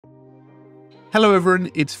Hello everyone,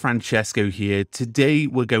 it's Francesco here. Today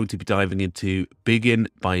we're going to be diving into Bigin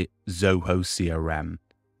by Zoho CRM.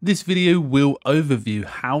 This video will overview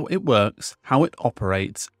how it works, how it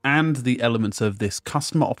operates, and the elements of this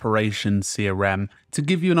customer operations CRM to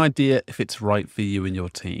give you an idea if it's right for you and your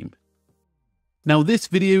team. Now this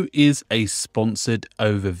video is a sponsored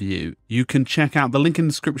overview. You can check out the link in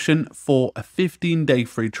the description for a 15-day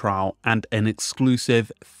free trial and an exclusive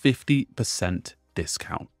 50%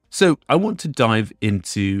 discount. So I want to dive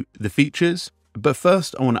into the features, but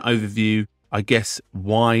first I want to overview, I guess,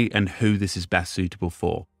 why and who this is best suitable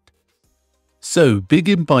for. So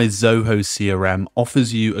Bigin by Zoho CRM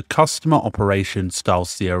offers you a customer operations style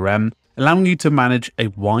CRM, allowing you to manage a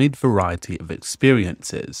wide variety of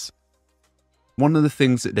experiences. One of the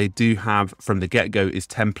things that they do have from the get-go is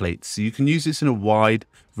templates. So you can use this in a wide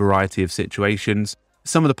variety of situations.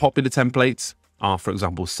 Some of the popular templates are, for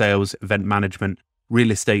example, sales, event management,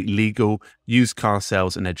 real estate, legal, used car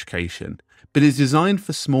sales, and education. But it's designed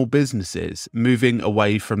for small businesses, moving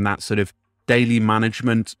away from that sort of daily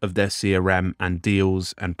management of their CRM and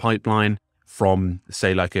deals and pipeline from,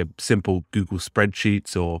 say, like a simple Google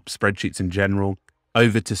spreadsheets or spreadsheets in general,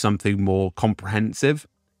 over to something more comprehensive.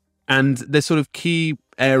 And there's sort of key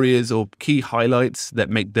areas or key highlights that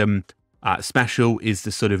make them special is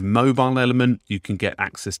the sort of mobile element. You can get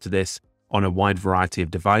access to this on a wide variety of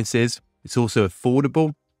devices. It's also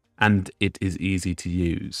affordable and it is easy to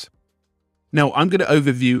use. Now I'm going to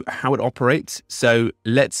overview how it operates, so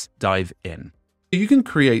let's dive in. You can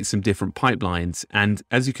create some different pipelines, and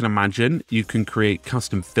as you can imagine, you can create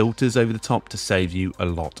custom filters over the top to save you a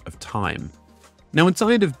lot of time. Now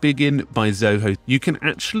inside of Bigin by Zoho, you can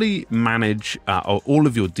actually manage all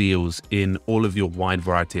of your deals in all of your wide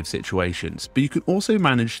variety of situations, but you can also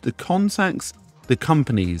manage the contacts, the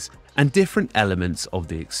companies, and different elements of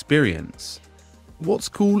the experience. What's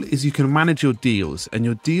cool is you can manage your deals, and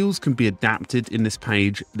your deals can be adapted in this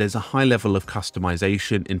page. There's a high level of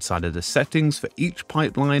customization inside of the settings for each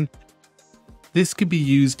pipeline. This can be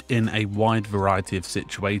used in a wide variety of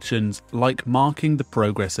situations, like marking the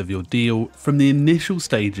progress of your deal from the initial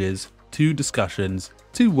stages to discussions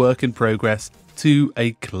to work in progress to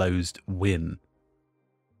a closed win.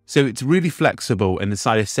 So it's really flexible, and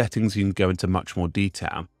inside of settings you can go into much more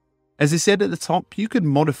detail. As I said at the top, you can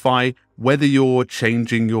modify whether you're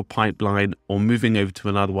changing your pipeline or moving over to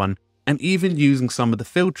another one, and even using some of the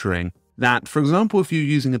filtering that, for example, if you're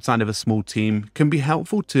using inside of a small team, can be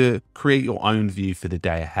helpful to create your own view for the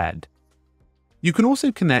day ahead. You can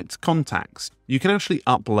also connect contacts. You can actually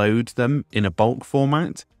upload them in a bulk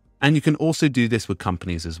format, and you can also do this with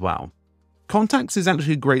companies as well. Contacts is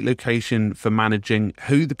actually a great location for managing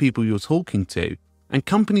who the people you're talking to, and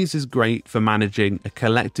companies is great for managing a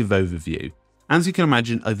collective overview. As you can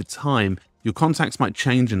imagine, over time, your contacts might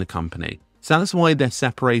change in the company, so that's why they're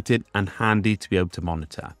separated and handy to be able to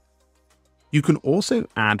monitor. You can also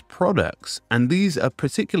add products, and these are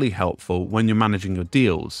particularly helpful when you're managing your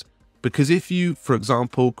deals, because if you, for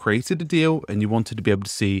example, created a deal and you wanted to be able to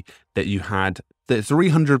see that you had the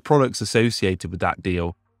 300 products associated with that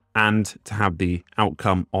deal, and to have the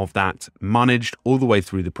outcome of that managed all the way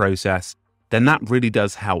through the process, then that really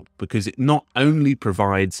does help, because it not only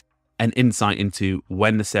provides an insight into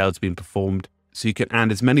when the sale has been performed, so you can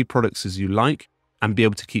add as many products as you like and be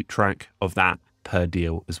able to keep track of that per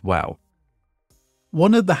deal as well.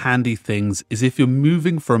 One of the handy things is if you're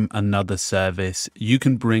moving from another service, you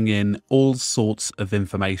can bring in all sorts of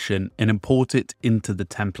information and import it into the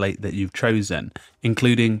template that you've chosen,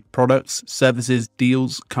 including products, services,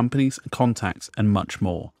 deals, companies, contacts, and much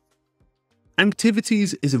more.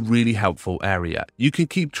 Activities is a really helpful area. You can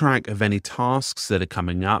keep track of any tasks that are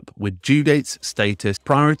coming up with due dates, status,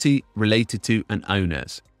 priority, related to, and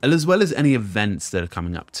owners, as well as any events that are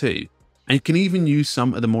coming up too. And you can even use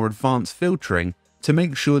some of the more advanced filtering to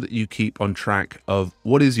make sure that you keep on track of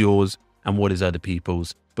what is yours and what is other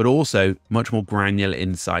people's, but also much more granular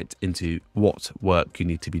insight into what work you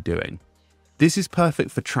need to be doing. This is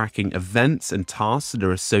perfect for tracking events and tasks that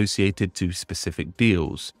are associated to specific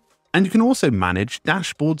deals. And you can also manage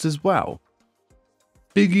dashboards as well.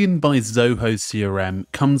 Bigin by Zoho CRM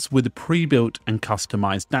comes with pre-built and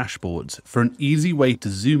customized dashboards for an easy way to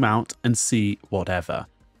zoom out and see whatever.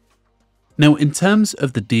 Now, in terms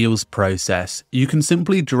of the deals process, you can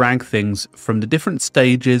simply drag things from the different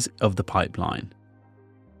stages of the pipeline.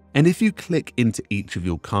 And if you click into each of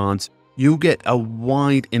your cards, you'll get a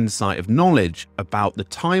wide insight of knowledge about the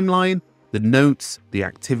timeline, the notes, the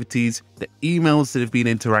activities, the emails that have been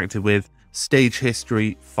interacted with, stage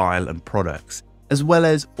history, file, and products, as well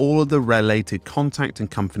as all of the related contact and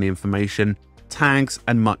company information, tags,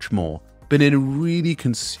 and much more, but in a really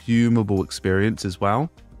consumable experience as well.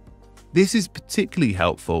 This is particularly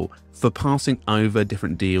helpful for passing over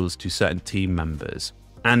different deals to certain team members.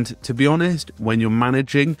 And to be honest, when you're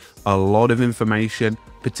managing a lot of information,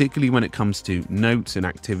 particularly when it comes to notes and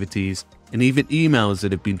activities, and even emails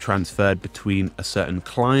that have been transferred between a certain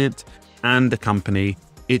client and a company,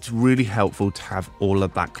 it's really helpful to have all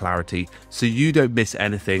of that clarity so you don't miss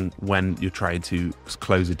anything when you're trying to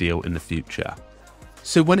close a deal in the future.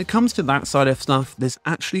 So when it comes to that side of stuff, there's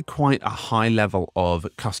actually quite a high level of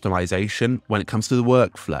customization when it comes to the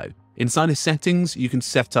workflow. Inside of settings, you can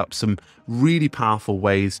set up some really powerful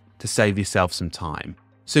ways to save yourself some time.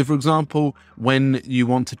 So for example, when you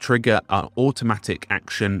want to trigger an automatic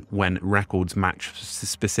action when records match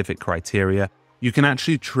specific criteria, you can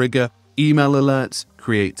actually trigger email alerts,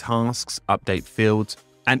 create tasks, update fields,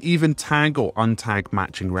 and even tag or untag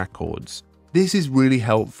matching records. This is really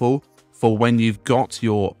helpful for when you've got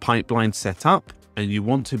your pipeline set up and you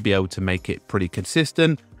want to be able to make it pretty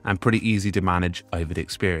consistent and pretty easy to manage over the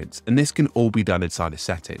experience. And this can all be done inside of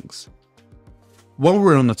settings. While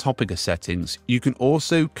we're on the topic of settings, you can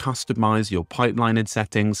also customize your pipeline in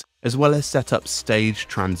settings, as well as set up stage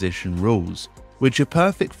transition rules, which are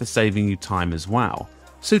perfect for saving you time as well.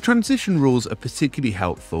 So transition rules are particularly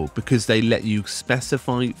helpful because they let you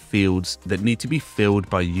specify fields that need to be filled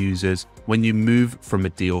by users when you move from a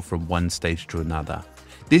deal from one stage to another.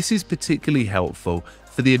 This is particularly helpful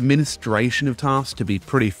for the administration of tasks to be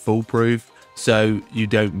pretty foolproof, so you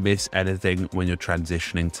don't miss anything when you're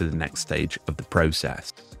transitioning to the next stage of the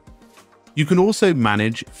process. You can also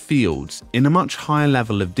manage fields in a much higher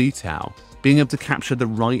level of detail, being able to capture the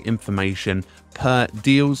right information per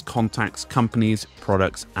deals, contacts, companies,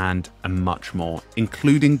 products, and much more,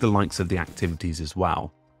 including the likes of the activities as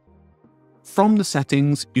well. From the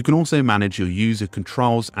settings, you can also manage your user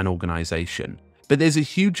controls and organization. But there's a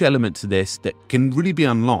huge element to this that can really be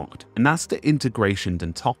unlocked, and that's the integrations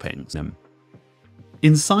and toppings.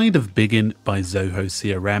 Inside of Bigin by Zoho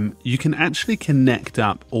CRM, you can actually connect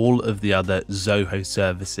up all of the other Zoho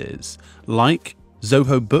services, like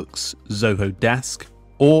Zoho Books, Zoho Desk,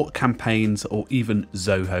 or Campaigns, or even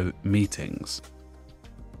Zoho Meetings.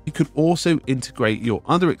 You could also integrate your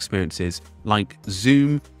other experiences like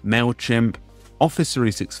Zoom, MailChimp, Office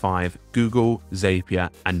 365, Google,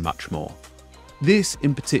 Zapier, and much more. This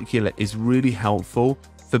in particular is really helpful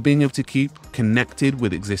for being able to keep connected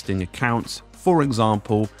with existing accounts. For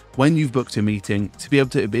example, when you've booked a meeting, to be able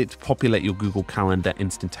to populate your Google Calendar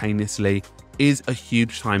instantaneously is a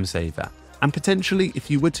huge time saver. And potentially, if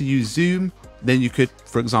you were to use Zoom, then you could,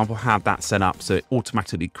 for example, have that set up so it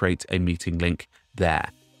automatically creates a meeting link there,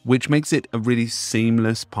 which makes it a really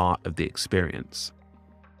seamless part of the experience.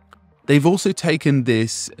 They've also taken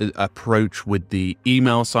this approach with the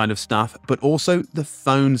email side of stuff, but also the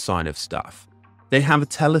phone side of stuff. They have a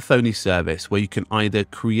telephony service where you can either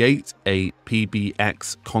create a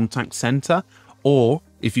PBX contact center, or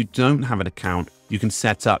if you don't have an account, you can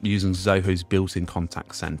set up using Zoho's built-in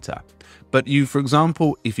contact center. But you, for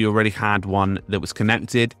example, if you already had one that was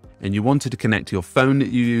connected and you wanted to connect to your phone that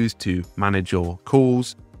you use to manage your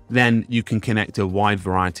calls, then you can connect to a wide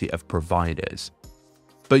variety of providers.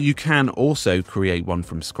 But you can also create one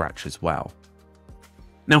from scratch as well.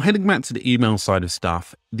 Now, heading back to the email side of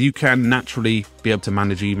stuff, you can naturally be able to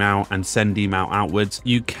manage email and send email outwards.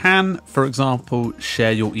 You can, for example,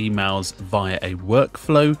 share your emails via a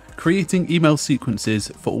workflow, creating email sequences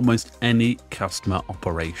for almost any customer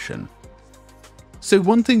operation. So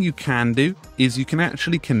one thing you can do is you can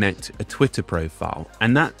actually connect a Twitter profile,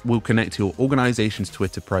 and that will connect to your organization's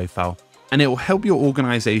Twitter profile, and it will help your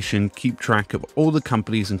organization keep track of all the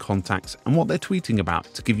companies and contacts and what they're tweeting about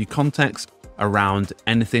to give you context around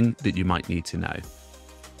anything that you might need to know.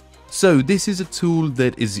 So this is a tool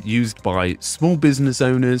that is used by small business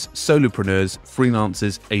owners, solopreneurs,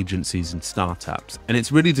 freelancers, agencies, and startups. And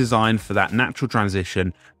it's really designed for that natural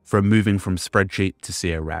transition from moving from spreadsheet to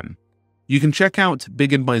CRM. You can check out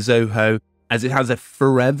Bigin by Zoho, as it has a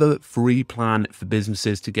forever free plan for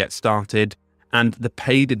businesses to get started, and the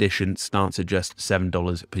paid edition starts at just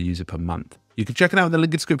 $7 per user per month. You can check it out in the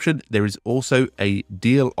link description. There is also a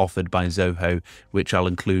deal offered by Zoho, which I'll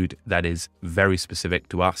include, that is very specific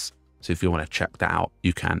to us. So if you want to check that out,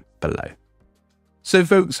 you can below. So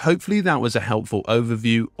folks, hopefully that was a helpful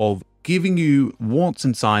overview of giving you what's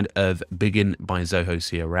inside of Bigin by Zoho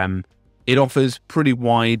CRM. It offers pretty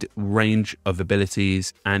wide range of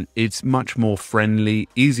abilities, and it's much more friendly,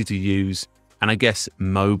 easy to use, and I guess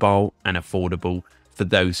mobile and affordable for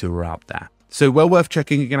those who are out there. So well worth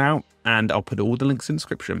checking it out, and I'll put all the links in the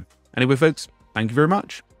description. Anyway, folks, thank you very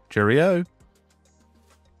much. Cheerio.